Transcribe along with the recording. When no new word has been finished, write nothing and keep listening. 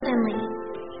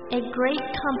a great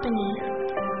company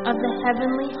of the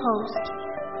heavenly host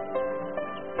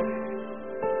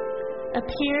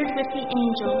appeared with the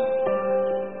angel,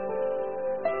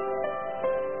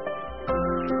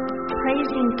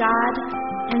 praising God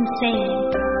and saying,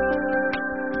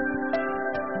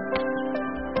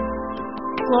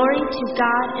 "Glory to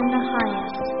God in the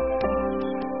highest,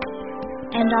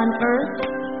 and on earth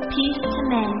peace to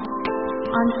men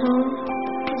on whom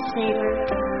His favor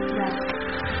rests."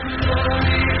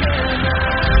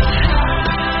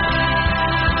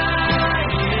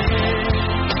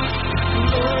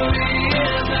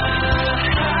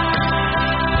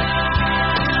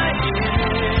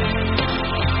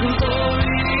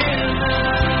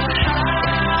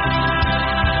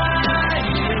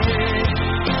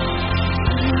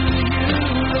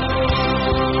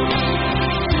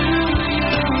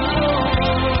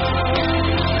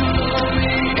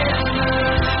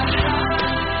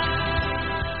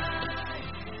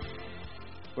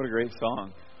 What a great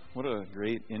song. What a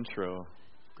great intro.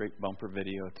 Great bumper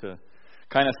video to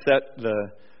kind of set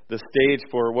the stage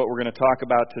for what we're going to talk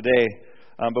about today.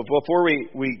 But before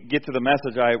we get to the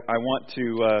message, I want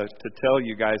to tell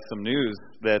you guys some news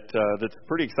that's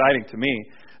pretty exciting to me,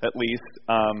 at least.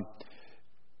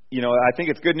 I think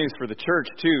it's good news for the church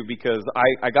too, because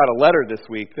I got a letter this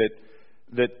week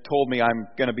that told me I'm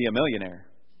going to be a millionaire,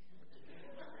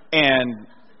 and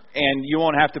you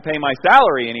won't have to pay my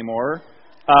salary anymore.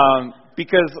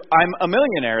 Because I'm a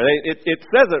millionaire. It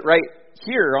says it right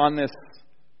here on this.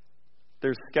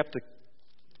 There's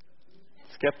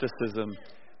skepticism.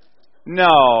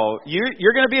 No,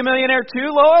 you're going to be a millionaire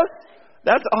too, Lois?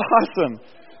 That's awesome.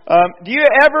 Do you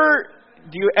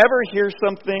ever hear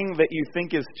something that you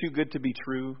think is too good to be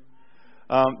true?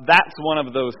 That's one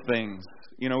of those things.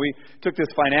 We took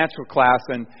this financial class,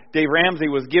 and Dave Ramsey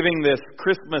was giving this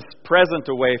Christmas present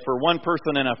away for one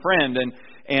person and a friend,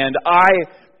 and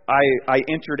I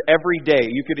entered every day.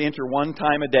 You could enter one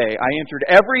time a day. I entered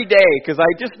every day because I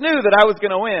just knew that I was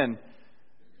going to win.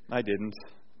 I didn't.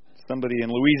 Somebody in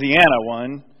Louisiana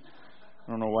won. I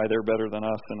don't know why they're better than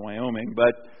us in Wyoming,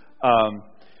 but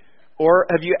or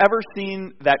have you ever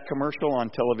seen that commercial on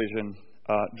television?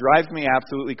 Drives me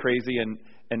absolutely crazy,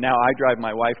 and now I drive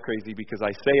my wife crazy because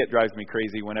I say it drives me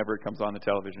crazy whenever it comes on the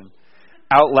television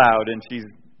out loud, and she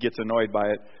gets annoyed by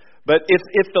it. But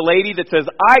it's the lady that says,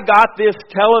 "I got this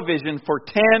television for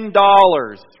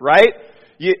 $10, right?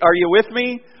 Are you with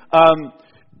me?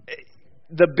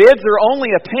 The bids are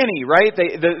only a penny, right?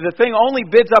 The thing only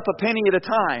bids up a penny at a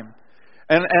time.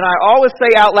 And I always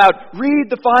say out loud,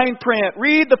 read the fine print,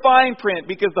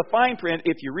 because the fine print,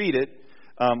 if you read it,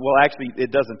 actually it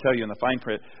doesn't tell you in the fine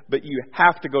print, but you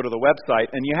have to go to the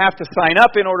website and you have to sign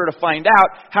up in order to find out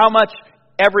how much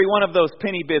every one of those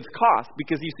penny bids cost,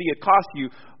 because you see it costs you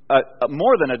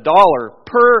more than $1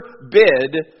 per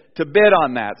bid to bid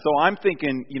on that. So I'm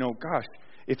thinking, gosh,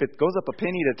 if it goes up a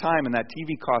penny at a time and that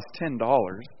TV costs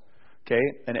 $10, okay,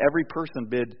 and every person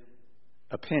bid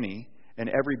a penny and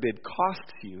every bid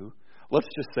costs you, let's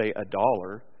just say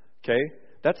 $1, okay,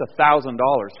 that's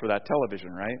 $1,000 for that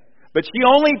television, right? But she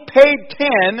only paid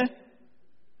 10,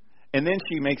 and then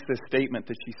she makes this statement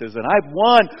that she says, "And I've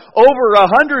won over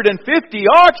 150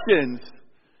 auctions."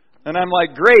 And I'm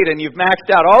like, great, and you've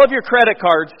maxed out all of your credit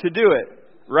cards to do it,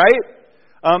 right?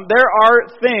 There are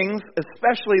things,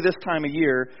 especially this time of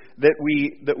year, that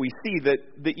we see that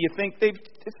you think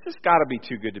it's just got to be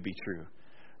too good to be true,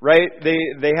 right?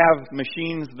 They have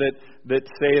machines that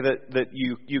say that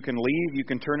you can leave, you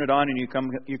can turn it on, and you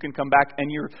can come back,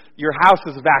 and your house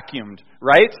is vacuumed,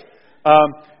 right?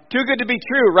 Too good to be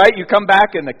true, right? You come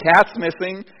back and the cat's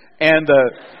missing, and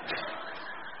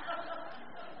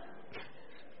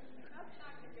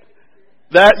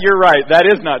That, you're right. That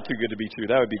is not too good to be true.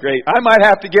 That would be great. I might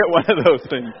have to get one of those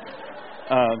things.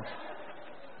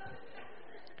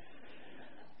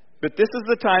 But this is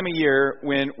the time of year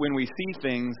when we see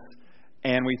things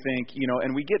and we think,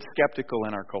 and we get skeptical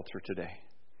in our culture today.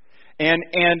 And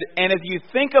as you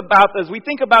think about, as we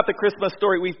think about the Christmas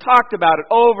story, we've talked about it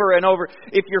over and over.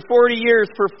 If you're 40 years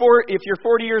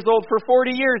old, for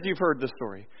 40 years you've heard the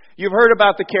story. You've heard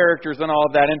about the characters and all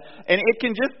of that, and it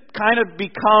can just kind of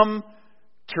become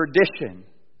tradition,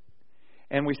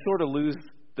 and we sort of lose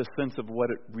the sense of what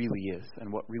it really is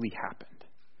and what really happened.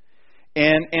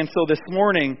 And so this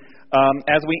morning,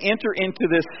 as we enter into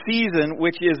this season,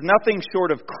 which is nothing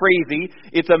short of crazy,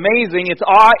 it's amazing, it's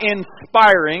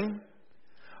awe-inspiring,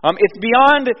 it's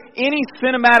beyond any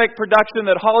cinematic production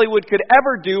that Hollywood could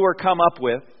ever do or come up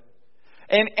with.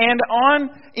 And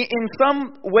in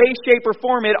some way, shape, or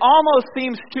form, it almost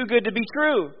seems too good to be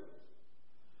true.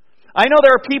 I know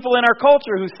there are people in our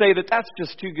culture who say that that's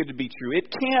just too good to be true. It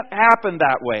can't happen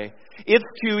that way. It's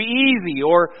too easy,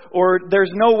 or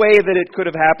there's no way that it could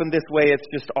have happened this way. It's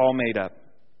just all made up.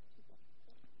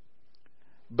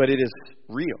 But it is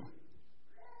real.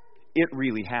 It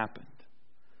really happened.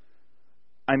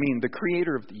 I mean, the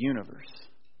creator of the universe,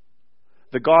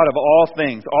 the God of all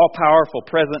things, all powerful,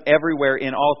 present everywhere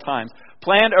in all times,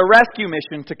 planned a rescue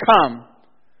mission to come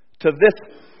to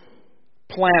this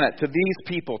planet, to these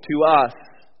people, to us,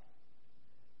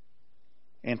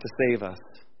 and to save us.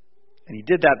 And He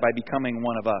did that by becoming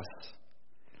one of us.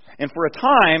 And for a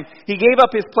time, He gave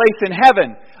up His place in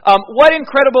heaven. What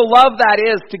incredible love that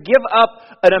is, to give up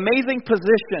an amazing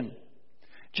position.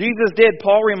 Jesus did.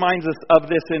 Paul reminds us of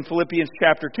this in Philippians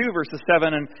chapter 2, verses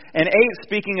 7 and 8.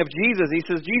 Speaking of Jesus, he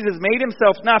says, Jesus made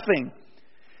Himself nothing,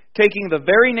 taking the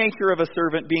very nature of a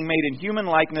servant, being made in human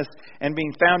likeness, and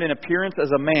being found in appearance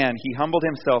as a man, He humbled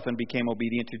Himself and became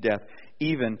obedient to death,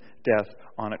 even death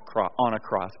on a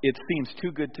cross. It seems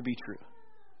too good to be true,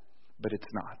 but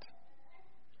it's not.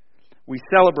 We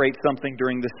celebrate something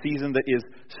during this season that is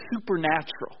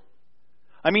supernatural.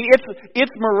 I mean,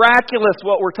 it's miraculous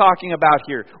what we're talking about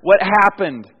here. What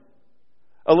happened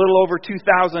a little over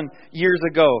 2,000 years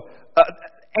ago.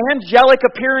 Angelic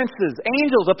appearances.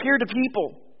 Angels appeared to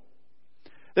people.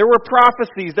 There were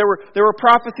prophecies. There were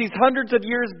prophecies hundreds of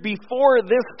years before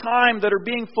this time that are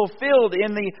being fulfilled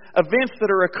in the events that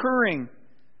are occurring.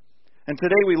 And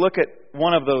today we look at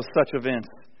one of those such events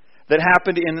that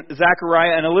happened in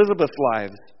Zechariah and Elizabeth's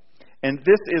lives. And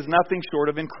this is nothing short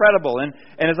of incredible. And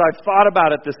as I've thought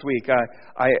about it this week,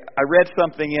 I read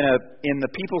something in the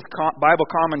People's Bible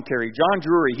Commentary. John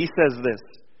Drury, he says this: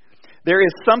 there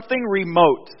is something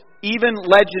remote, even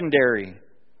legendary,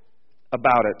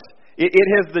 about it. It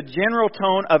has the general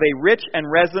tone of a rich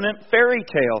and resonant fairy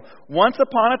tale. Once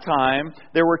upon a time,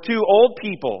 there were two old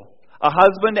people, a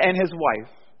husband and his wife.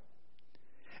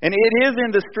 And it is,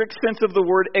 in the strict sense of the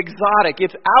word, exotic.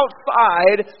 It's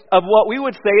outside of what we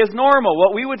would say is normal,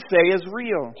 what we would say is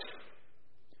real.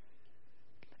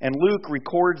 And Luke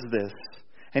records this,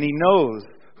 and he knows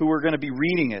who are going to be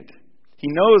reading it. He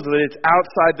knows that it's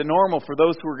outside the normal for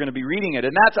those who are going to be reading it.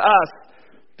 And that's us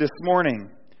this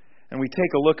morning. And we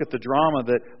take a look at the drama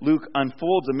that Luke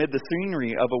unfolds amid the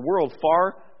scenery of a world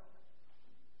far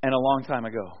and a long time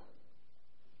ago.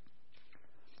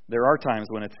 There are times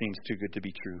when it seems too good to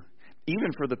be true,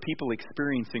 even for the people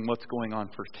experiencing what's going on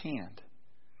firsthand.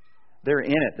 They're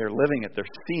in it, they're living it, they're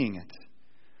seeing it.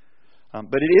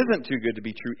 But it isn't too good to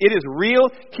be true. It is real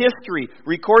history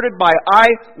recorded by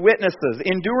eyewitnesses,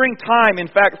 enduring time, in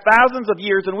fact, thousands of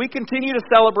years, and we continue to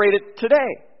celebrate it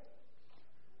today.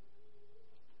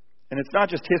 And it's not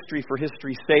just history for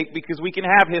history's sake, because we can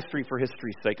have history for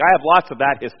history's sake. I have lots of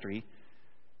that history.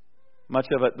 Much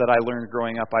of it that I learned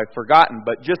growing up I've forgotten,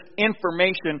 but just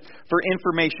information for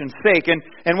information's sake.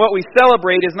 And what we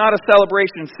celebrate is not a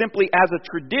celebration simply as a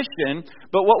tradition,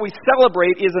 but what we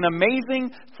celebrate is an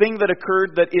amazing thing that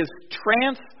occurred that is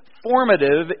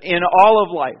transformative in all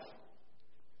of life.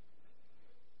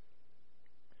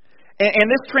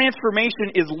 And this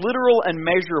transformation is literal and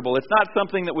measurable. It's not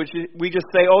something that we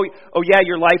just say, oh yeah,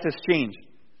 your life has changed.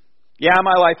 Yeah,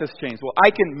 my life has changed. Well, I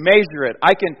can measure it.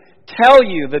 I can tell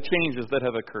you the changes that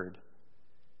have occurred.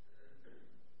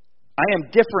 I am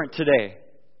different today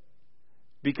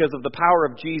because of the power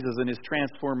of Jesus and His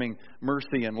transforming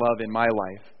mercy and love in my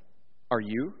life. Are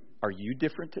you? Are you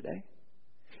different today?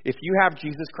 If you have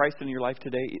Jesus Christ in your life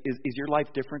today, is your life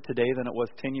different today than it was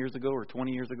 10 years ago or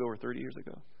 20 years ago or 30 years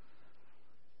ago?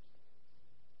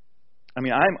 I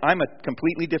mean, I'm a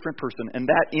completely different person, and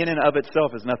that in and of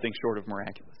itself is nothing short of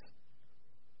miraculous.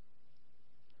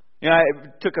 You know, I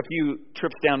took a few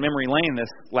trips down memory lane this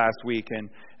last week,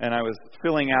 and I was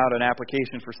filling out an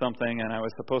application for something, and I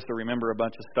was supposed to remember a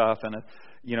bunch of stuff, and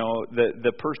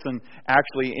the person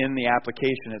actually in the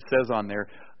application, it says on there,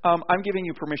 I'm giving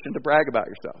you permission to brag about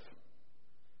yourself.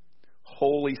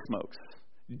 Holy smokes.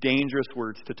 Dangerous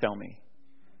words to tell me.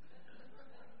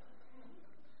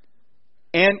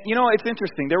 And, it's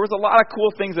interesting. There was a lot of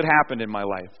cool things that happened in my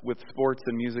life with sports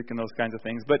and music and those kinds of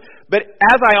things. But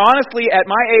as I honestly, at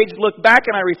my age, look back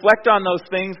and I reflect on those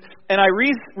things, and I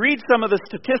read some of the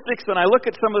statistics and I look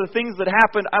at some of the things that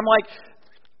happened, I'm like,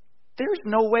 there's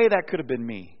no way that could have been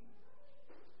me.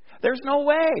 There's no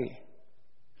way.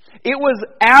 It was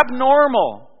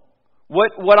abnormal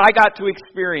what I got to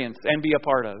experience and be a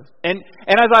part of. And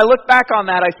as I look back on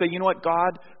that, I say, you know what?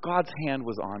 God's hand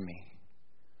was on me.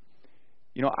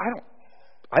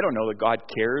 I don't know that God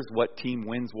cares what team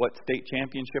wins what state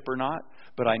championship or not,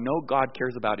 but I know God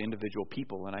cares about individual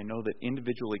people, and I know that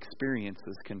individual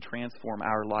experiences can transform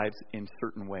our lives in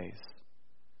certain ways.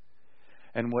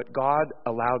 And what God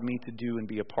allowed me to do and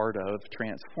be a part of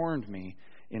transformed me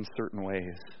in certain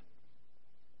ways.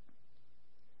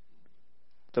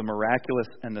 The miraculous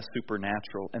and the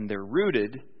supernatural, and they're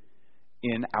rooted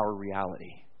in our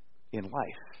reality, in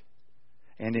life,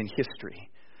 and in history.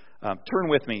 Turn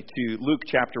with me to Luke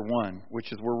chapter 1,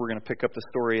 which is where we're going to pick up the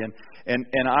story. And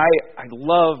I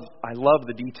love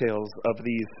the details of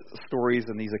these stories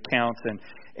and these accounts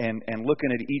and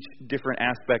looking at each different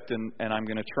aspect. And I'm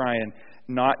going to try and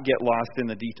not get lost in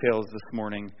the details this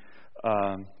morning.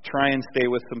 Try and stay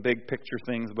with some big picture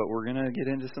things, but we're going to get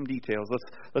into some details.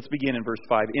 Let's begin in verse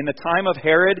 5. In the time of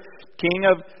Herod, king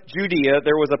of Judea,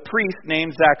 there was a priest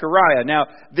named Zechariah. Now,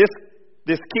 this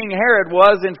King Herod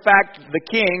was, in fact, the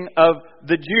king of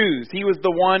the Jews. He was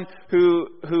the one who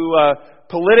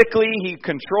politically, he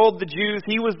controlled the Jews.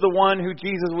 He was the one who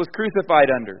Jesus was crucified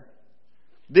under.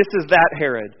 This is that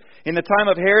Herod. In the time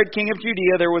of Herod, king of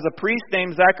Judea, there was a priest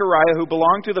named Zechariah who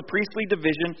belonged to the priestly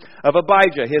division of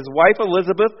Abijah. His wife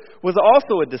Elizabeth was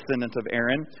also a descendant of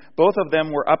Aaron. Both of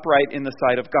them were upright in the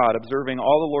sight of God, observing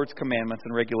all the Lord's commandments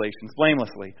and regulations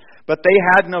blamelessly. But they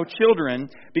had no children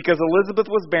because Elizabeth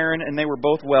was barren and they were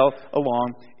both well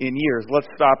along in years.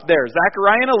 Let's stop there.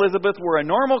 Zechariah and Elizabeth were a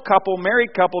normal couple,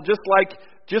 married couple, just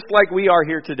like we are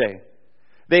here today.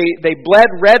 They bled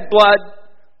red blood.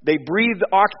 They breathed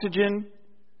oxygen.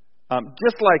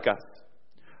 Just like us.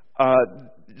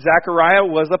 Zechariah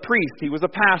was a priest. He was a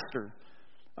pastor.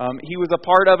 He was a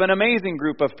part of an amazing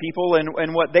group of people,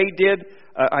 and what they did,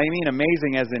 I mean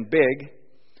amazing as in big,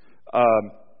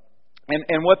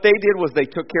 and what they did was they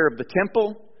took care of the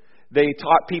temple, they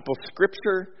taught people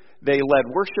scripture, they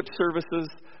led worship services,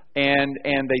 and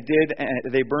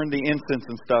they burned the incense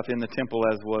and stuff in the temple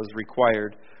as was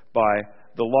required by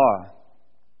the law.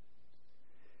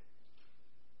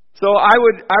 So I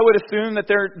would assume that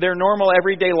their normal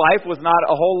everyday life was not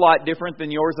a whole lot different than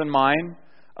yours and mine.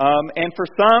 And for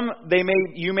some,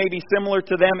 you may be similar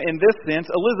to them in this sense.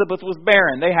 Elizabeth was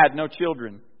barren. They had no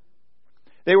children.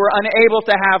 They were unable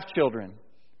to have children.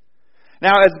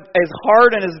 Now, as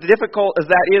hard and as difficult as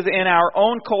that is in our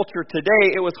own culture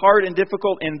today, it was hard and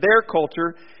difficult in their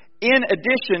culture, in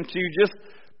addition to just,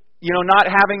 not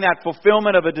having that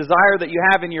fulfillment of a desire that you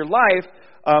have in your life.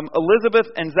 Elizabeth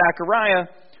and Zechariah,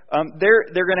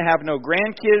 they're going to have no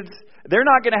grandkids. They're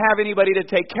not going to have anybody to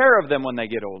take care of them when they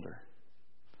get older.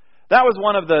 That was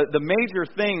one of the major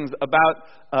things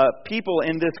about people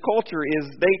in this culture is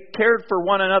they cared for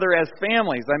one another as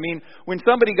families. I mean, when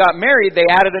somebody got married, they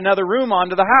added another room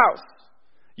onto the house.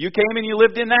 You came and you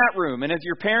lived in that room. And as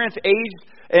your parents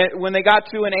aged, when they got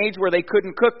to an age where they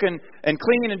couldn't cook and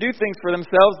clean and do things for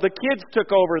themselves, the kids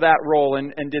took over that role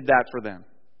and did that for them.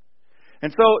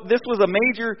 And so this was a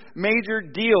major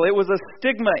deal. It was a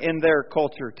stigma in their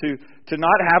culture to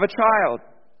not have a child.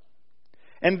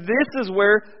 And this is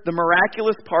where the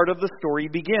miraculous part of the story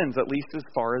begins, at least as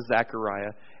far as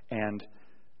Zechariah and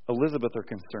Elizabeth are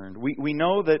concerned. We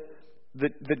know that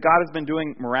God has been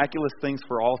doing miraculous things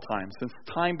for all time. Since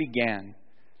time began,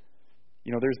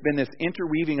 there's been this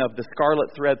interweaving of the scarlet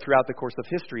thread throughout the course of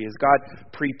history as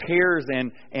God prepares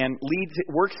and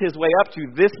works His way up to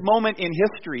this moment in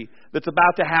history that's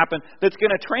about to happen, that's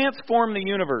going to transform the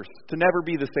universe to never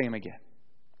be the same again.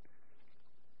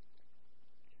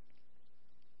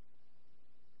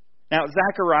 Now,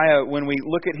 Zechariah, when we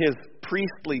look at his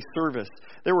priestly service,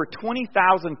 there were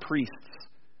 20,000 priests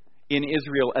in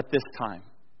Israel at this time.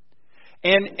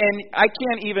 And I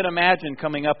can't even imagine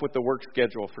coming up with the work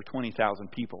schedule for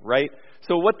 20,000 people, right?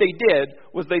 So what they did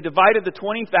was they divided the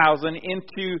 20,000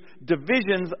 into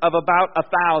divisions of about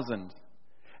 1,000.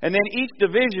 And then each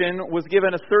division was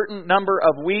given a certain number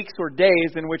of weeks or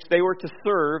days in which they were to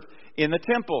serve in the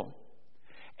temple.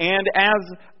 And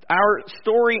as our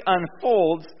story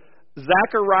unfolds,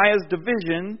 Zechariah's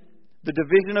division, the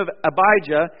division of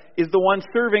Abijah, is the one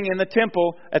serving in the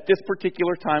temple at this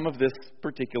particular time of this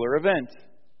particular event.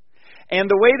 And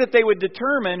the way that they would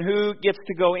determine who gets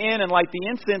to go in and light the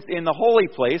incense in the holy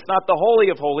place, not the Holy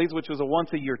of Holies, which was a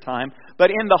once-a-year time,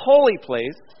 but in the holy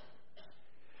place,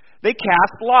 they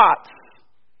cast lots.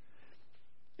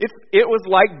 It was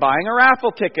like buying a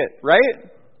raffle ticket,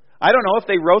 right? I don't know if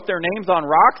they wrote their names on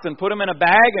rocks and put them in a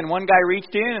bag, and one guy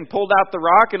reached in and pulled out the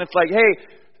rock, and it's like, hey,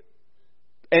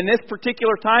 in this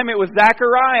particular time, it was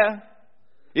Zechariah.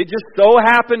 It just so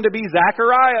happened to be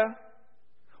Zechariah.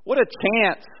 What a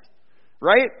chance,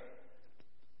 right?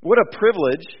 What a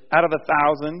privilege out of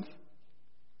 1,000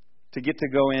 to get to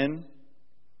go in.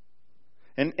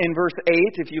 And in verse 8,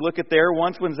 if you look at there,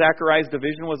 once when Zechariah's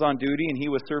division was on duty and he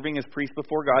was serving as priest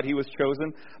before God, he was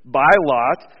chosen by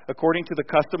lot, according to the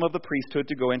custom of the priesthood,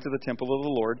 to go into the temple of the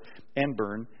Lord and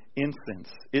burn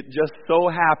incense. It just so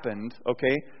happened,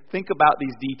 okay, think about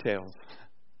these details.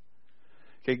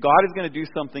 Okay, God is going to do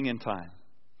something in time.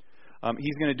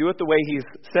 He's going to do it the way He's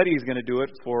said He's going to do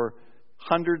it for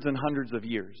hundreds and hundreds of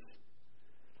years.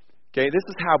 Okay, this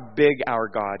is how big our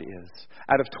God is.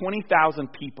 Out of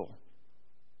 20,000 people,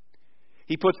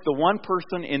 He puts the one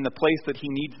person in the place that He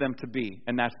needs them to be,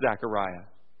 and that's Zechariah.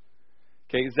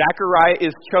 Okay, Zechariah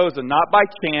is chosen, not by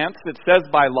chance. It says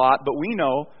by lot, but we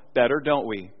know better, don't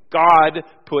we? God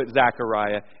put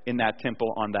Zechariah in that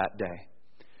temple on that day.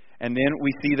 And then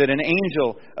we see that an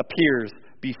angel appears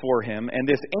before him, and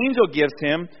this angel gives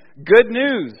him good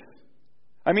news.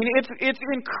 I mean, it's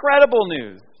incredible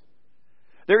news.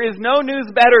 There is no news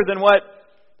better than what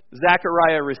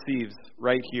Zechariah receives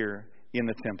right here in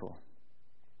the temple.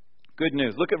 Good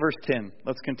news. Look at verse 10.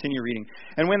 Let's continue reading.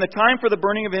 And when the time for the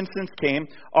burning of incense came,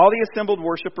 all the assembled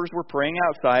worshipers were praying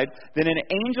outside. Then an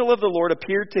angel of the Lord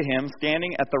appeared to him,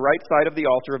 standing at the right side of the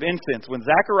altar of incense. When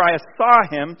Zechariah saw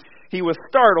him, he was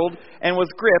startled and was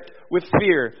gripped with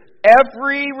fear.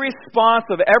 Every response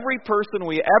of every person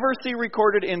we ever see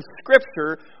recorded in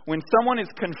Scripture, when someone is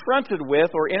confronted with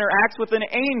or interacts with an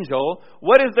angel,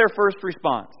 what is their first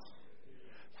response?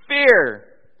 Fear.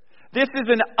 This is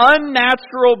an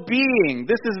unnatural being.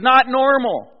 This is not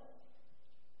normal.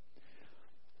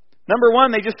 Number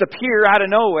one, they just appear out of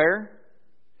nowhere.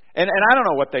 And I don't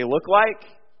know what they look like.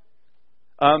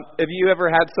 Have you ever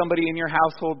had somebody in your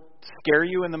household scare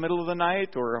you in the middle of the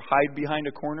night or hide behind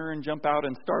a corner and jump out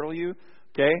and startle you?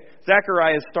 Okay?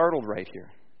 Zechariah is startled right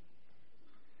here.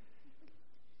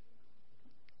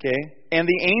 Okay? And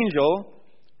the angel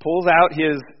pulls out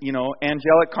his,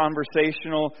 angelic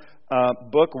conversational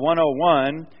book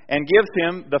 101 and gives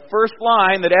him the first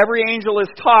line that every angel is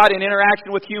taught in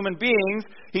interaction with human beings.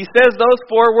 He says those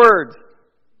 4 words.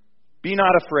 Be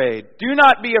not afraid. Do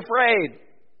not be afraid.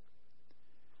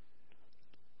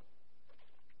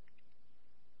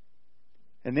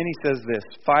 And then he says this,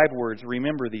 5 words,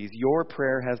 remember these, your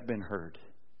prayer has been heard.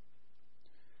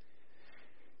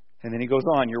 And then he goes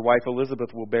on, your wife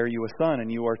Elizabeth will bear you a son,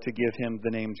 and you are to give him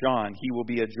the name John. He will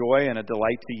be a joy and a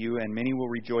delight to you, and many will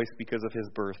rejoice because of his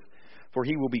birth. For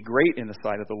he will be great in the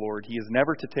sight of the Lord. He is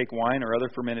never to take wine or other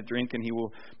fermented drink, and he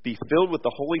will be filled with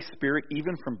the Holy Spirit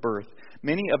even from birth.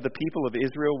 Many of the people of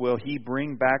Israel will he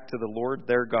bring back to the Lord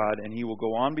their God, and he will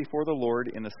go on before the Lord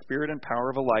in the spirit and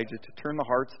power of Elijah to turn the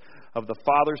hearts of the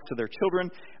fathers to their children,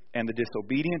 and the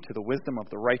disobedient to the wisdom of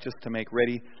the righteous, to make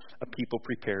ready a people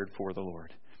prepared for the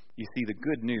Lord. You see, the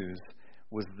good news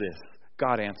was this.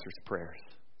 God answers prayers.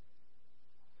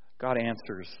 God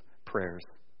answers prayers.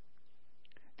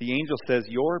 The angel says,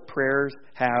 your prayers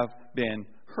have been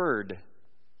heard.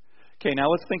 Okay, now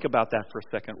let's think about that for a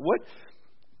second. What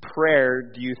prayer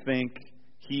do you think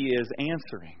he is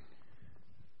answering?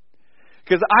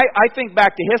 Because I think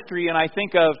back to history and I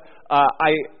think of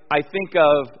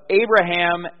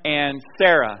Abraham and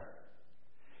Sarah.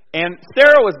 And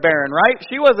Sarah was barren, right?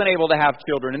 She wasn't able to have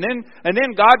children. And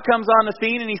then God comes on the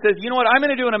scene and he says, you know what? I'm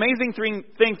going to do an amazing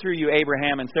thing through you,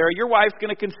 Abraham and Sarah. Your wife's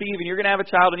going to conceive and you're going to have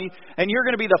a child and you're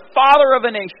going to be the father of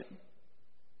a nation.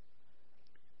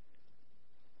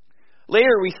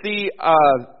 Later we see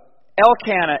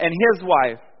Elkanah and his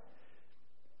wife,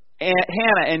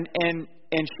 Hannah, and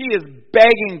she is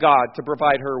begging God to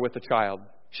provide her with a child.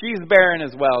 She's barren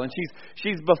as well. And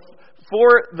she's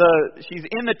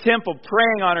in the temple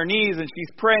praying on her knees, and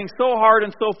she's praying so hard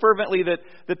and so fervently that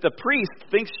the priest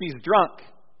thinks she's drunk.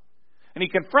 And he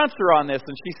confronts her on this,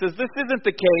 and she says, this isn't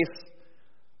the case.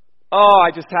 Oh,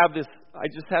 I just have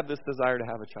this desire to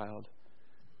have a child.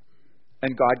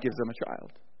 And God gives them a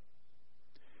child.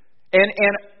 And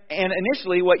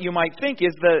initially what you might think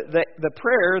is the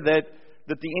prayer that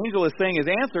the angel is saying is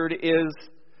answered is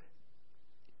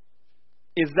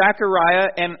Zechariah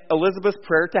and Elizabeth's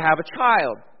prayer to have a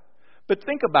child. But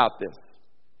think about this.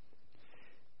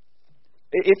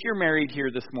 If you're married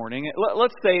here this morning,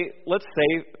 let's say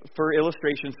for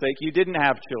illustration's sake, you didn't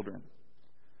have children.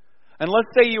 And let's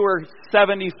say you were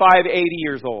 75, 80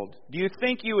 years old. Do you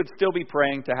think you would still be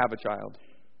praying to have a child?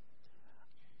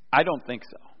 I don't think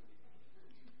so.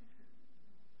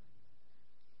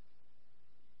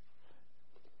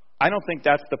 I don't think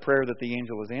that's the prayer that the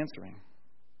angel is answering.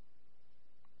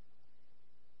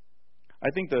 I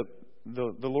think the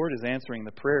Lord is answering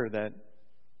the prayer that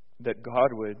God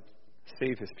would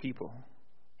save His people,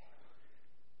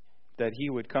 that He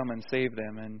would come and save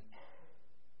them, and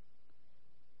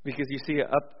because you see,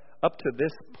 up to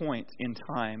this point in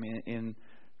time in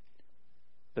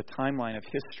the timeline of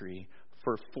history,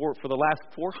 for the last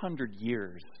 400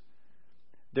 years,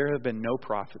 there have been no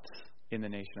prophets in the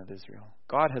nation of Israel.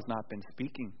 God has not been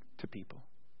speaking to people.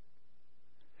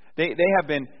 They have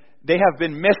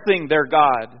been missing their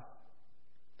God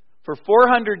for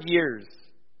 400 years.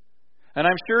 And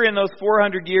I'm sure in those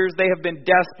 400 years they have been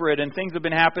desperate, and things have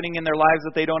been happening in their lives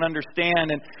that they don't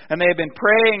understand. And they have been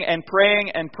praying and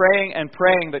praying and praying and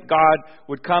praying that God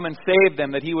would come and save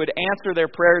them, that He would answer their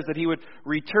prayers, that He would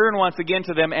return once again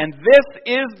to them. And this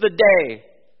is the day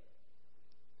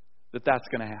that that's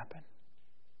going to happen.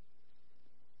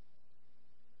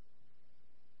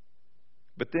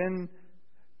 But then,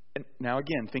 now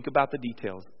again, think about the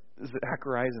details.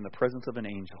 Zechariah is in the presence of an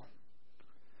angel.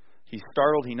 He's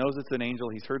startled. He knows it's an angel.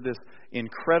 He's heard this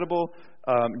incredible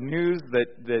news, that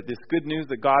this good news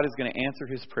that God is going to answer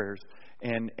his prayers.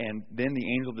 And then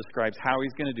the angel describes how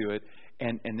he's going to do it.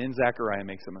 And then Zechariah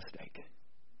makes a mistake.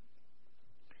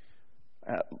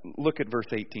 Look at verse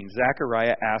 18.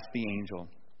 Zechariah asked the angel,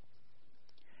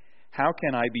 "How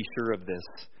can I be sure of this?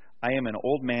 I am an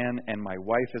old man and my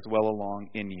wife is well along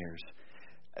in years."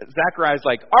 Zechariah's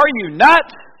like, "Are you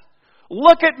nuts?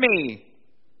 Look at me.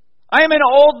 I am an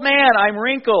old man. I'm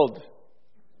wrinkled.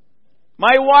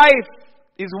 My wife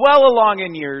is well along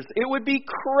in years. It would be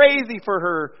crazy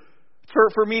for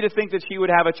me to think that she would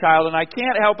have a child." And I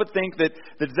can't help but think that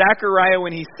Zechariah,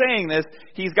 when he's saying this,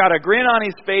 he's got a grin on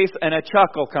his face and a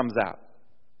chuckle comes out.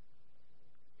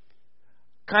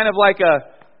 Kind of like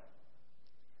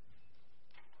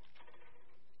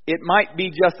it might be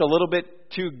just a little bit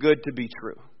too good to be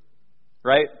true.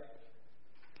 Right?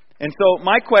 And so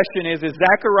my question is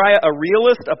Zechariah a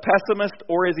realist, a pessimist,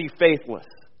 or is he faithless?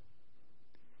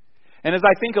 And as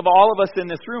I think of all of us in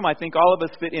this room, I think all of us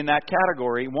fit in that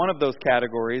category, one of those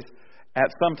categories,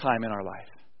 at some time in our life.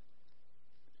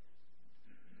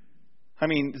 I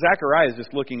mean, Zechariah is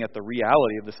just looking at the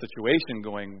reality of the situation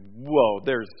going, whoa,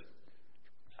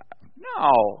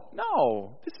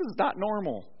 no, this is not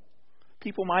normal.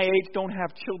 People my age don't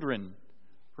have children,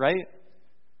 right?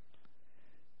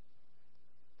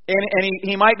 And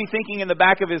he might be thinking in the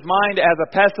back of his mind as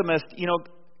a pessimist,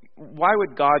 why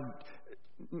would God,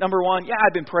 number one, yeah,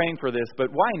 I've been praying for this,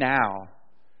 but why now?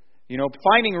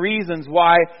 Finding reasons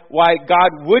why God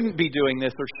wouldn't be doing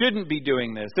this or shouldn't be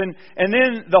doing this. And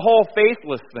then the whole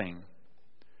faithless thing,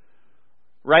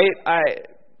 right?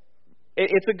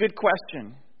 It's a good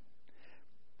question.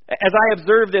 As I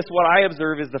observe this, what I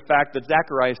observe is the fact that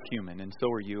Zechariah is human, and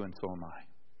so are you, and so am I.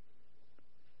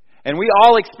 And we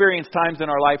all experience times in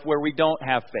our life where we don't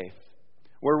have faith,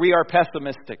 where we are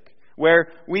pessimistic, where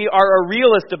we are a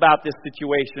realist about this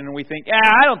situation, and we think,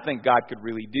 I don't think God could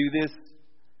really do this.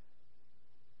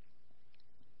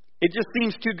 It just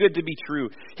seems too good to be true.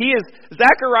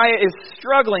 Zechariah is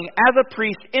struggling as a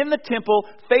priest in the temple,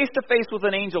 face to face with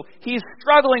an angel. He's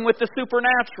struggling with the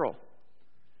supernatural.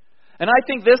 And I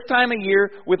think this time of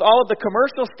year, with all of the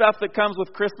commercial stuff that comes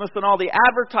with Christmas and all the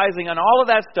advertising and all of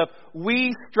that stuff,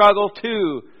 we struggle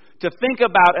too to think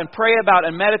about and pray about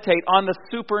and meditate on the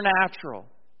supernatural.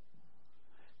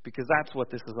 Because that's what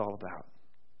this is all about.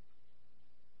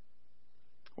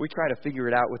 We try to figure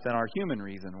it out within our human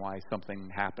reason why something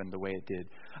happened the way it did.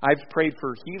 I've prayed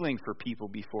for healing for people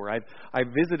before. I've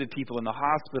visited people in the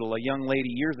hospital. A young lady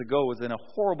years ago was in a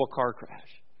horrible car crash.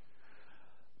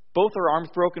 Both her arms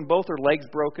broken, both her legs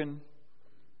broken,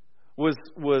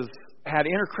 had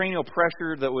intracranial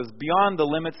pressure that was beyond the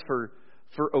limits for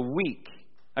a week.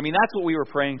 I mean, that's what we were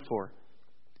praying for.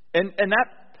 And that,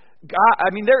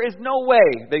 God, there is no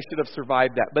way they should have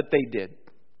survived that, but they did.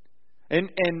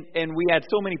 And we had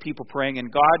so many people praying, and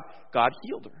God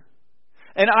healed her.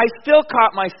 And I still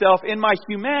caught myself in my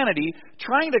humanity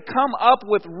trying to come up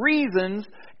with reasons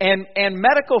and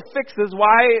medical fixes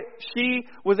why she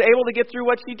was able to get through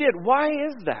what she did. Why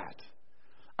is that?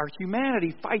 Our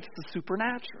humanity fights the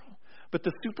supernatural, but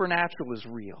the supernatural is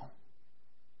real.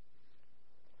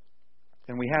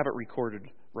 And we have it recorded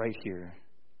right here.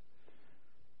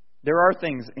 There are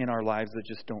things in our lives that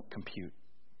just don't compute.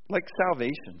 Like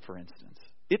salvation, for instance.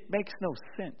 It makes no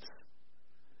sense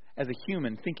as a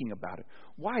human thinking about it.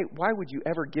 Why would you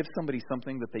ever give somebody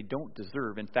something that they don't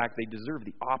deserve? In fact, they deserve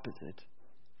the opposite.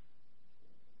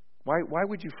 Why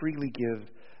would you freely give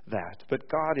that? But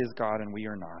God is God and we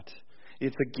are not.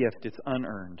 It's a gift. It's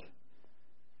unearned.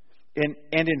 And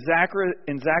in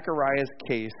Zechariah's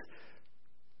case,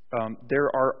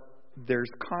 there's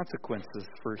consequences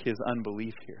for his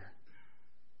unbelief here.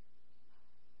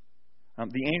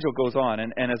 The angel goes on,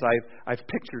 and as I've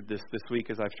pictured this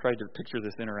week, as I've tried to picture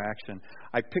this interaction,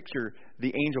 I picture the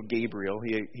angel Gabriel.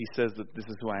 He says that this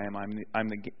is who I am. I'm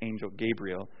the angel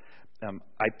Gabriel.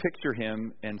 I picture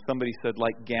him, and somebody said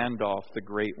like Gandalf the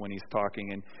Great when he's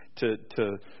talking, and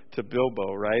to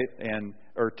Bilbo, right,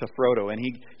 or to Frodo, and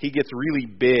he gets really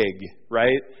big,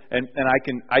 right, and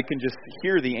I can just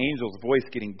hear the angel's voice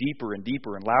getting deeper and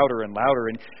deeper and louder,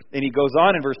 and he goes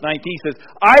on in verse 19. He says,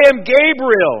 "I am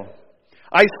Gabriel.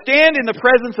 I stand in the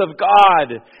presence of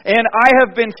God, and I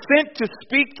have been sent to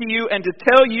speak to you and to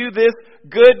tell you this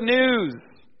good news.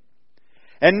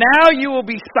 And now you will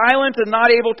be silent and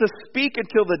not able to speak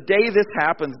until the day this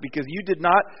happens, because you did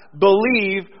not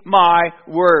believe my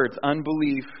words."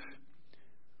 Unbelief,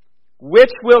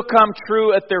 which will come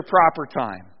true at their proper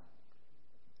time.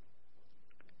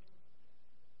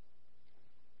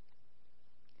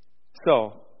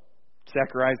 So,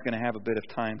 Zechariah is going to have a bit of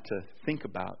time to think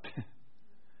about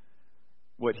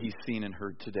what he's seen and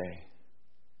heard today.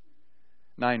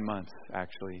 9 months,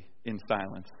 actually, in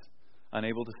silence,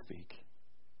 unable to speak.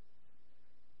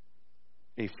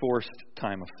 A forced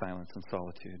time of silence and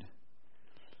solitude.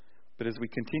 But as we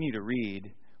continue to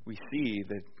read, we see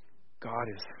that God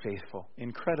is faithful,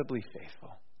 incredibly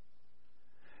faithful.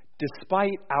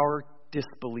 Despite our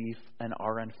disbelief and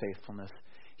our unfaithfulness,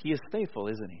 He is faithful,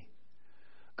 isn't He?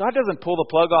 God doesn't pull the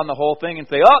plug on the whole thing and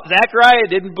say, "Oh, Zechariah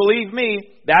didn't believe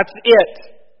me. That's it."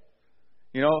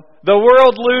 You know, the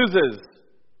world loses.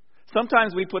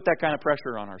 Sometimes we put that kind of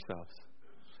pressure on ourselves.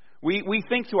 We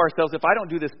think to ourselves, if I don't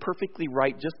do this perfectly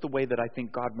right, just the way that I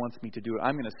think God wants me to do it,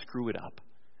 I'm going to screw it up.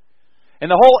 And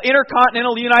the whole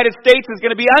intercontinental United States is going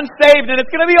to be unsaved, and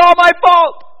it's going to be all my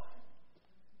fault.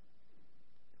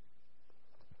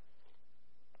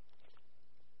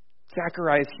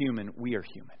 Zechariah is human. We are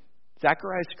human.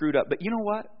 Zechariah screwed up. But you know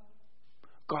what?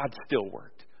 God still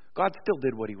worked. God still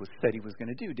did what He said He was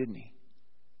going to do, didn't He?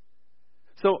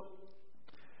 So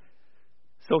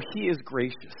He is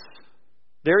gracious.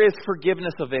 There is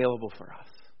forgiveness available for us.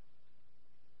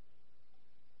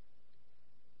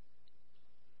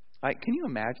 Can you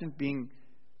imagine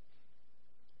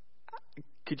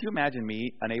could you imagine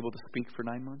me unable to speak for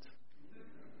 9 months?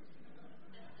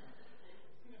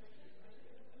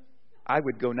 I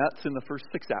would go nuts in the first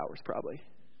 6 hours probably.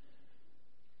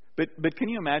 But can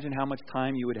you imagine how much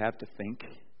time you would have to think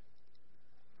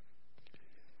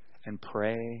and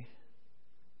pray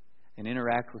and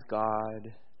interact with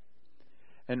God?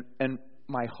 And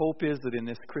my hope is that in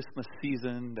this Christmas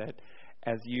season, that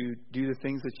as you do the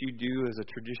things that you do as a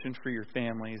tradition for your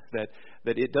families, that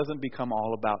it doesn't become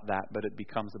all about that, but it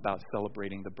becomes about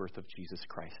celebrating the birth of Jesus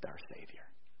Christ, our Savior.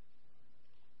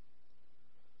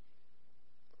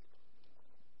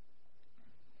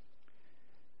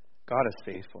 God is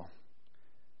faithful.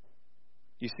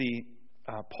 You see,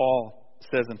 Paul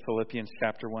says in Philippians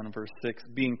chapter 1 verse 6,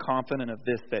 being confident of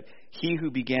this, that He who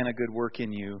began a good work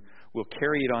in you will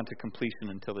carry it on to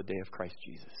completion until the day of Christ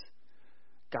Jesus.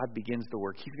 God begins the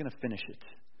work. He's going to finish it.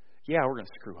 Yeah, we're going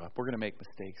to screw up. We're going to make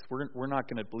mistakes. We're not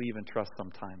going to believe and trust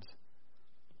sometimes.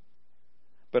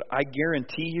 But I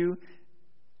guarantee you,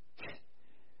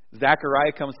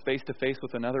 Zechariah comes face to face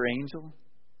with another angel.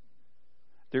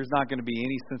 There's not going to be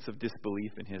any sense of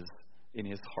disbelief in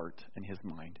his heart and his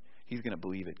mind. He's going to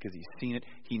believe it because he's seen it.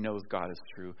 He knows God is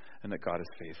true and that God is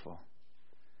faithful.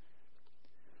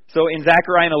 So in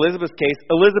Zechariah and Elizabeth's case,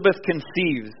 Elizabeth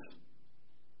conceives.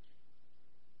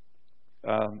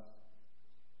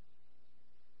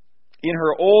 In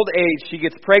her old age, she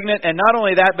gets pregnant, and not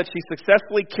only that, but she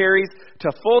successfully carries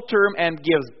to full term and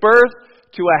gives birth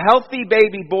to a healthy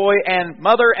baby boy, and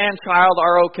mother and child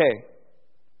are okay.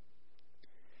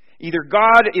 Either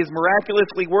God is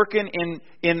miraculously working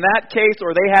in that case,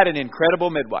 or they had an incredible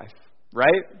midwife,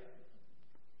 right?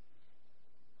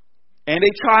 And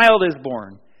a child is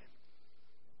born.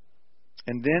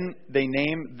 And then they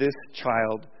name this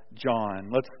child John.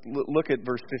 Let's look at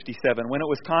verse 57. When it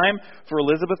was time for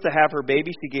Elizabeth to have her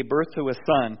baby, she gave birth to a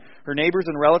son. Her neighbors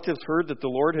and relatives heard that the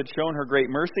Lord had shown her great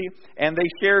mercy, and they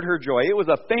shared her joy. It was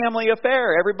a family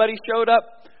affair. Everybody showed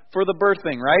up for the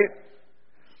birthing, right?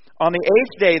 On the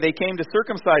 8th day, they came to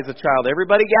circumcise the child.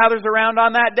 Everybody gathers around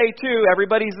on that day too.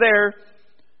 Everybody's there.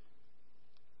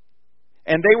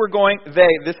 And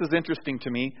this is interesting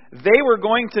to me, they were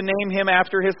going to name him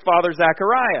after his father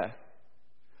Zechariah.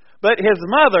 But his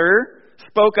mother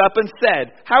spoke up and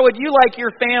said, "How would you like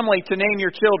your family to name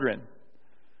your children?"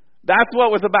 That's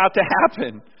what was about to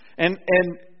happen. And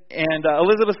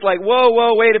Elizabeth's like,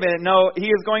 whoa, wait a minute. No, he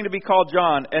is going to be called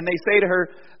John. And they say to her,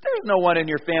 "There's no one in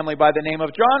your family by the name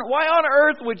of John. Why on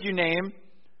earth would you name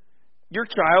your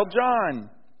child John?"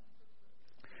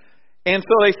 And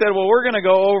so they said, well, we're going to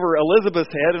go over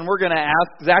Elizabeth's head and we're going to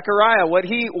ask Zechariah what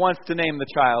he wants to name the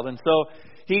child. And so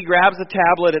he grabs a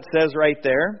tablet, it says right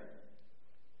there.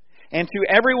 And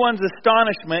to everyone's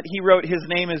astonishment, he wrote, "His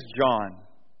name is John."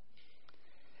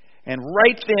 And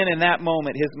right then, in that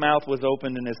moment, his mouth was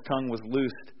opened and his tongue was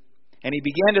loosed. And he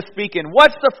began to speak. And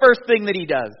what's the first thing that he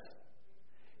does?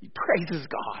 He praises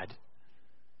God.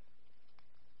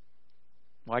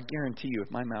 Well, I guarantee you, if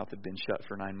my mouth had been shut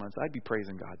for 9 months, I'd be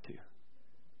praising God too.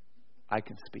 I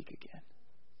can speak again.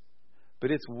 But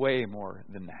it's way more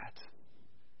than that.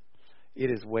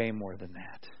 It is way more than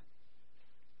that.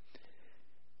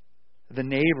 The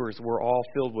neighbors were all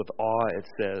filled with awe, it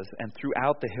says, and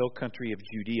throughout the hill country of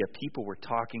Judea, people were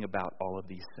talking about all of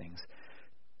these things.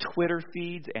 Twitter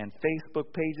feeds and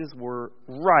Facebook pages were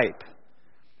ripe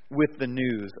with the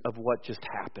news of what just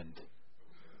happened.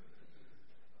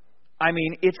 I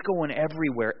mean, it's going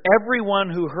everywhere. Everyone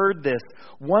who heard this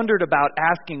wondered about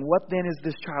asking, what then is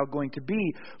this child going to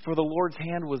be? For the Lord's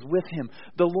hand was with him.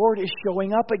 The Lord is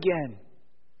showing up again.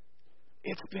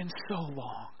 It's been so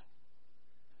long.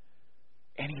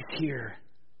 And He's here.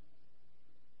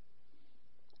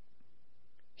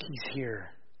 He's here.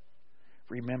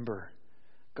 Remember,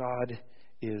 God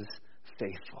is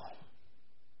faithful.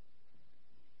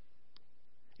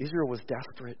 Israel was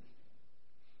desperate.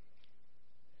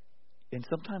 And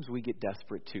sometimes we get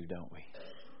desperate too, don't we?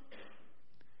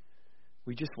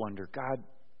 We just wonder, God,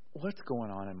 what's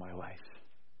going on in my life?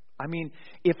 I mean,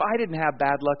 if I didn't have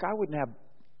bad luck, I wouldn't have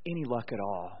any luck at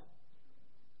all.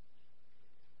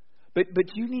 But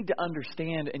you need to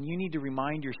understand, and you need to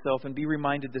remind yourself and be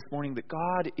reminded this morning that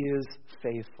God is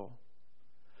faithful.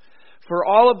 For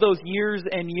all of those years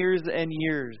and years and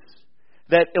years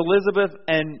that Elizabeth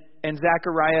and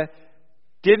Zechariah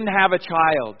didn't have a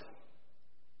child,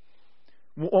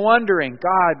 wondering,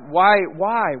 God, why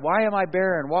am I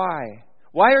barren?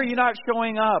 Why are you not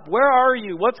showing up? Where are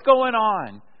you? What's going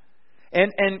on?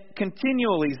 And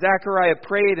continually Zechariah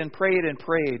prayed and prayed and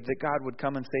prayed that God would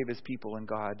come and save His people, and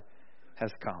God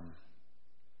has come.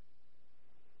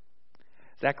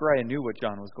 Zechariah knew what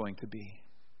John was going to be.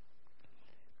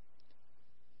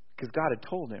 Because God had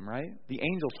told him, right? The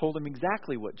angel told him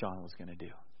exactly what John was going to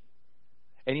do.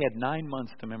 And he had 9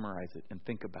 months to memorize it and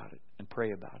think about it and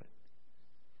pray about it.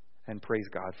 And praise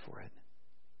God for it.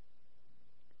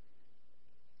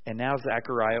 And now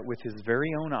Zechariah, with his very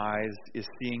own eyes, is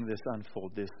seeing this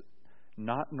unfold. This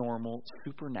not normal,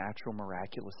 supernatural,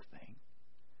 miraculous thing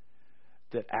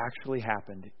that actually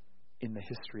happened in the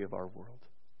history of our world.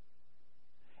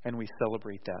 And we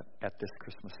celebrate that at this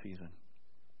Christmas season.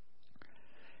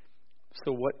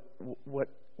 So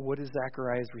what is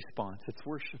Zechariah's response? It's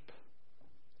worship.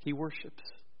 He worships.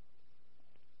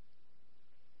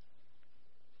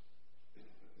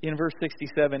 In verse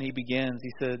 67, he begins.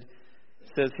 He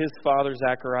says, his father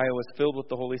Zechariah was filled with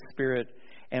the Holy Spirit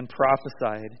and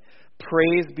prophesied,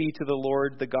 "Praise be to the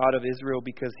Lord, the God of Israel,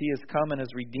 because He has come and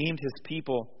has redeemed His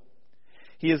people.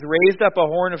 He has raised up a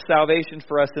horn of salvation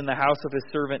for us in the house of His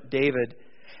servant David.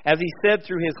 As He said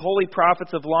through His holy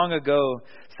prophets of long ago,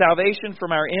 salvation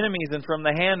from our enemies and from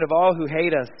the hand of all who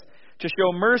hate us, to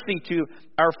show mercy to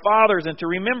our fathers and to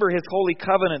remember His holy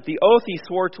covenant, the oath He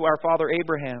swore to our father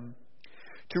Abraham,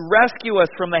 to rescue us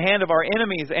from the hand of our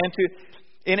enemies and to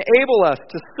enable us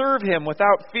to serve Him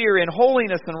without fear in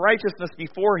holiness and righteousness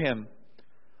before Him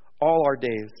all our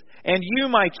days. And you,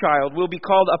 my child, will be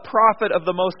called a prophet of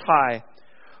the Most High,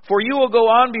 for you will go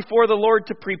on before the Lord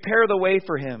to prepare the way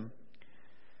for Him,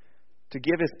 to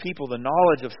give His people the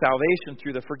knowledge of salvation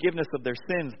through the forgiveness of their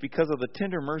sins, because of the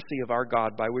tender mercy of our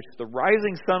God, by which the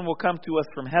rising sun will come to us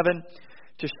from heaven,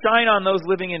 to shine on those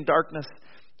living in darkness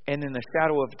and in the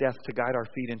shadow of death, to guide our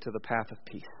feet into the path of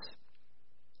peace."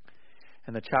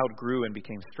 And the child grew and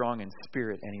became strong in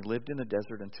spirit, and he lived in the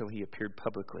desert until he appeared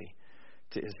publicly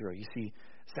to Israel. You see,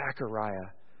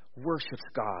 Zechariah worships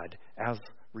God as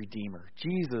Redeemer.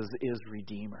 Jesus is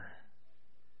Redeemer.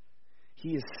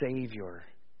 He is Savior.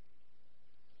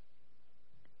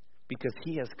 Because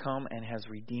He has come and has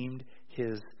redeemed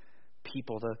His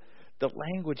people. The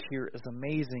language here is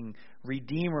amazing.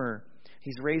 Redeemer.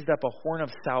 He's raised up a horn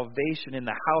of salvation in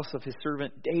the house of His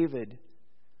servant David.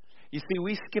 You see,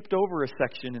 we skipped over a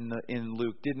section in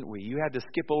Luke, didn't we? You had to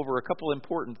skip over a couple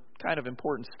important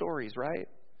stories, right?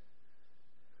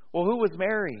 Well, who was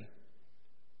Mary?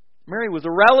 Mary was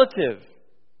a relative.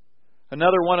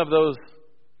 Another one of those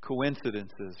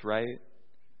coincidences, right?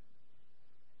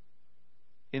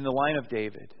 In the line of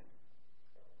David.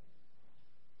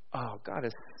 Oh, God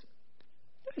is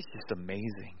just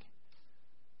amazing.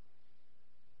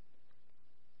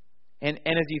 And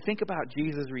as you think about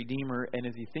Jesus, Redeemer, and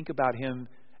as you think about Him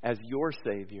as your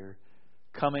Savior,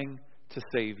 coming to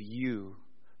save you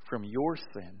from your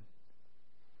sin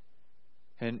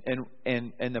and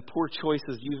the poor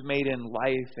choices you've made in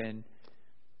life and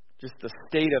just the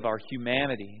state of our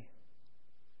humanity.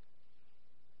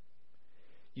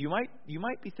 You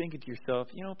might be thinking to yourself,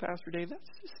 Pastor Dave, that's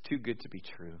just too good to be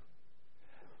true.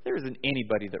 There isn't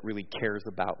anybody that really cares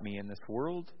about me in this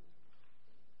world.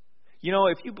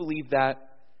 If you believe that,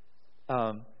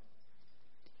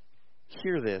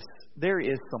 hear this. There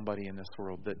is somebody in this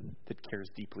world that cares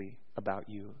deeply about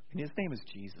you, and his name is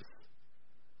Jesus.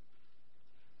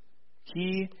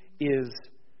 He is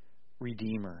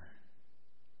Redeemer.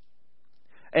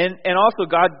 And also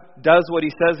God does what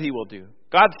He says He will do.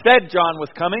 God said John was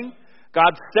coming.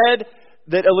 God said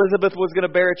that Elizabeth was going to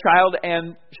bear a child,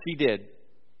 and she did.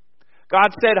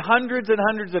 God said hundreds and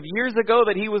hundreds of years ago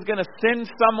that He was going to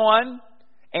send someone,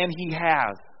 and He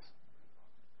has.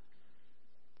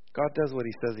 God does what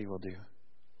He says He will do.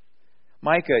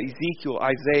 Micah, Ezekiel,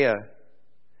 Isaiah.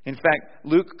 In fact,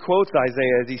 Luke quotes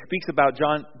Isaiah as he speaks about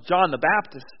John the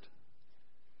Baptist.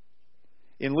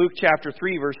 In Luke chapter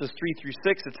 3, verses 3 through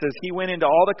 6, it says, He went into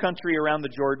all the country around the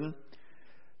Jordan,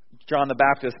 John the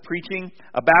Baptist, preaching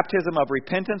a baptism of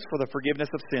repentance for the forgiveness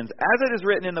of sins. As it is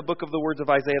written in the book of the words of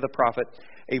Isaiah the prophet,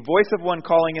 a voice of one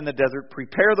calling in the desert,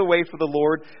 prepare the way for the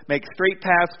Lord, make straight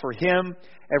paths for Him.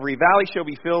 Every valley shall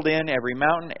be filled in, every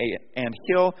mountain and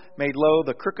hill made low.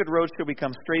 The crooked road shall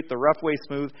become straight, the rough way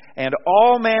smooth, and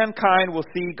all mankind will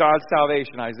see God's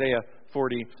salvation. Isaiah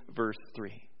 40, verse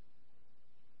 3.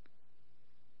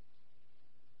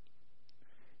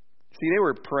 See, they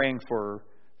were praying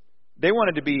they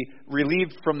wanted to be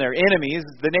relieved from their enemies.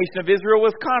 The nation of Israel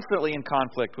was constantly in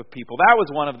conflict with people. That was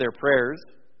one of their prayers.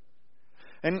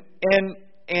 And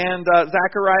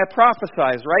Zechariah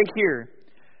prophesies right here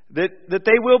that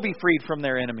they will be freed from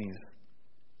their enemies,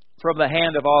 from the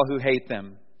hand of all who hate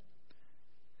them.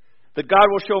 That God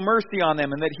will show mercy on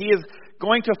them, and that He is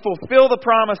going to fulfill the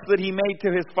promise that He made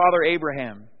to his father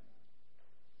Abraham.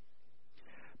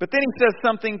 But then He says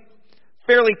something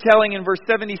fairly telling in verse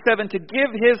 77, to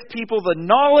give His people the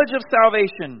knowledge of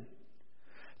salvation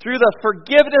through the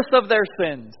forgiveness of their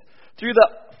sins. Through the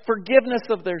forgiveness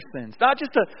of their sins. Not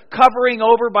just a covering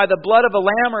over by the blood of a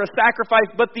lamb or a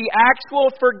sacrifice, but the actual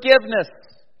forgiveness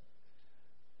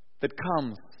that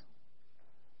comes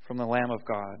from the Lamb of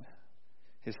God,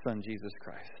 His Son Jesus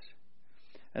Christ.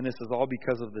 And this is all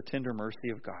because of the tender mercy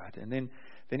of God. And then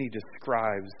He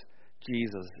describes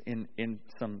Jesus in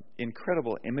some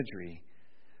incredible imagery.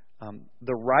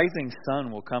 The rising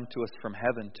sun will come to us from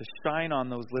heaven to shine on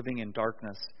those living in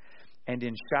darkness and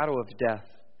in shadow of death.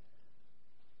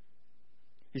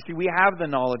 You see, we have the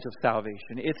knowledge of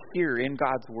salvation. It's here in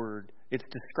God's Word. It's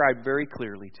described very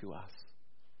clearly to us.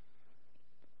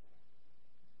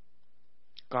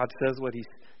 God does what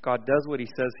He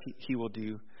says He will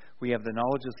do. We have the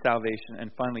knowledge of salvation. And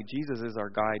finally, Jesus is our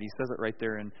guide. He says it right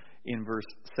there in verse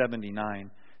 79.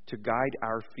 To guide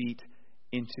our feet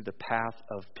into the path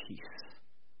of peace.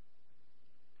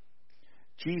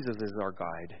 Jesus is our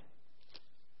guide.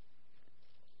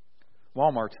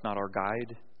 Walmart's not our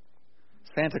guide.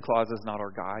 Santa Claus is not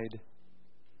our guide.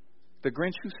 The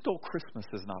Grinch who stole Christmas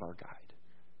is not our guide.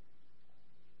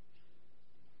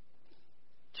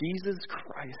 Jesus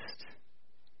Christ,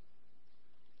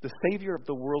 the Savior of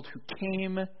the world who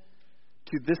came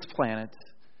to this planet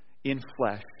in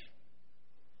flesh.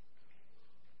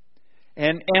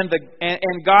 And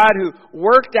God who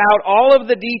worked out all of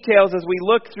the details as we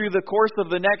look through the course of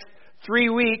the next 3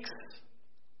 weeks.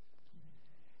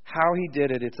 How He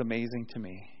did it, it's amazing to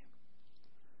me.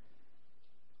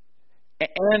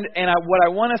 What I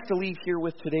want us to leave here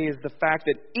with today is the fact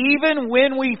that even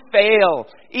when we fail,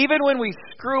 even when we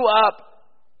screw up,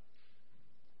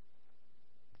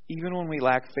 even when we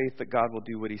lack faith that God will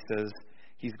do what He says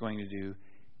He's going to do,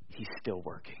 He's still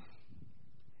working.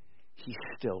 He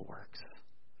still works.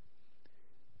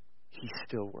 He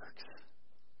still works.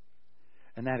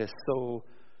 And that is so,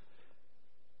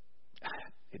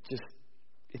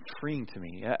 it's freeing to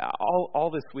me. All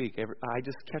this week, I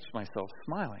just catch myself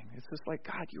smiling. It's just like,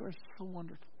 God, You are so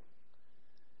wonderful.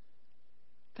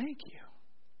 Thank You.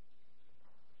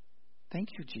 Thank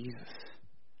You, Jesus.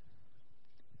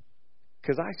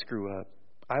 Because I screw up.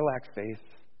 I lack faith.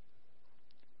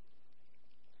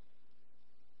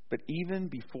 But even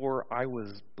before I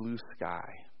was blue sky,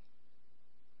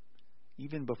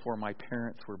 even before my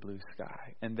parents were blue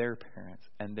sky, and their parents,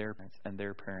 and their parents, and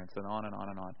their parents, and on and on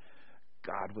and on,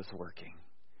 God was working.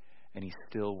 And He's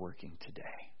still working today.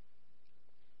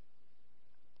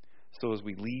 So as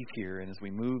we leave here, and as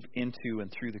we move into and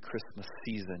through the Christmas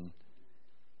season,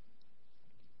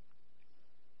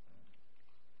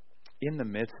 in the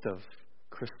midst of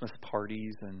Christmas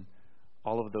parties and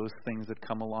all of those things that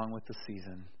come along with the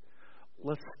season.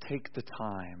 Let's take the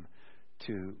time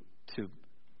to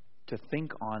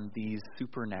think on these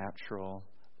supernatural,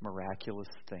 miraculous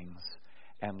things,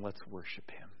 and let's worship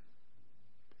Him.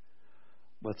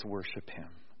 Let's worship Him.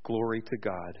 Glory to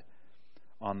God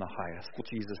on the highest.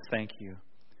 Jesus, thank you.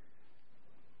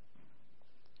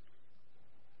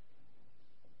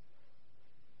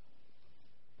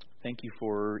 Thank you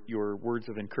for your words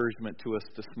of encouragement to us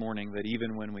this morning, that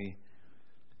even when we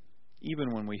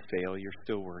fail, you're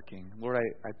still working. Lord,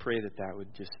 I pray that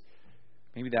would just,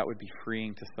 maybe that would be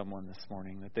freeing to someone this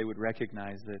morning, that they would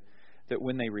recognize that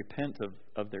when they repent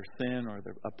of their sin or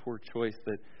a poor choice,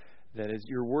 that as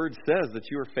your word says, that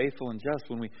you are faithful and just.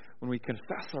 When we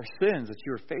confess our sins, that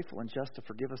you are faithful and just to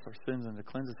forgive us our sins and to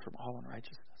cleanse us from all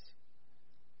unrighteousness.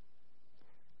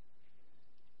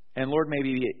 And Lord, may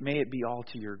it be all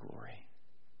to your glory.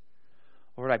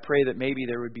 Lord, I pray that maybe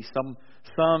there would be some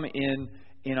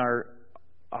in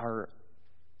our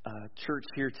church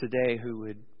here today who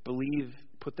would believe,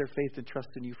 put their faith and trust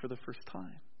in you for the first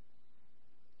time.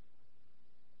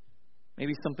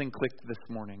 Maybe something clicked this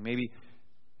morning. Maybe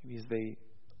as they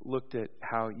looked at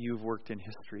how you've worked in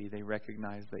history, they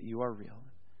recognized that you are real.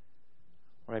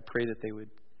 Lord, I pray that they would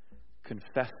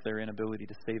confess their inability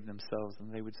to save themselves,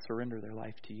 and they would surrender their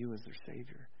life to you as their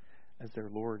Savior, as their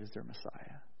Lord, as their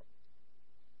Messiah.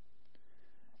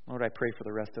 Lord, I pray for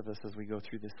the rest of us as we go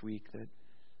through this week, that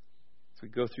as we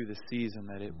go through this season,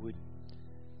 that it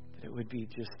would be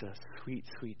just a sweet,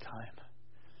 sweet time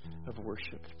of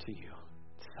worship to you,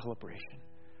 celebration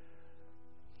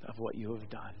of what you have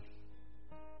done.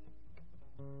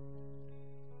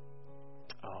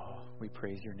 Oh, we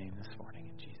praise your name this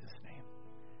morning in Jesus' name.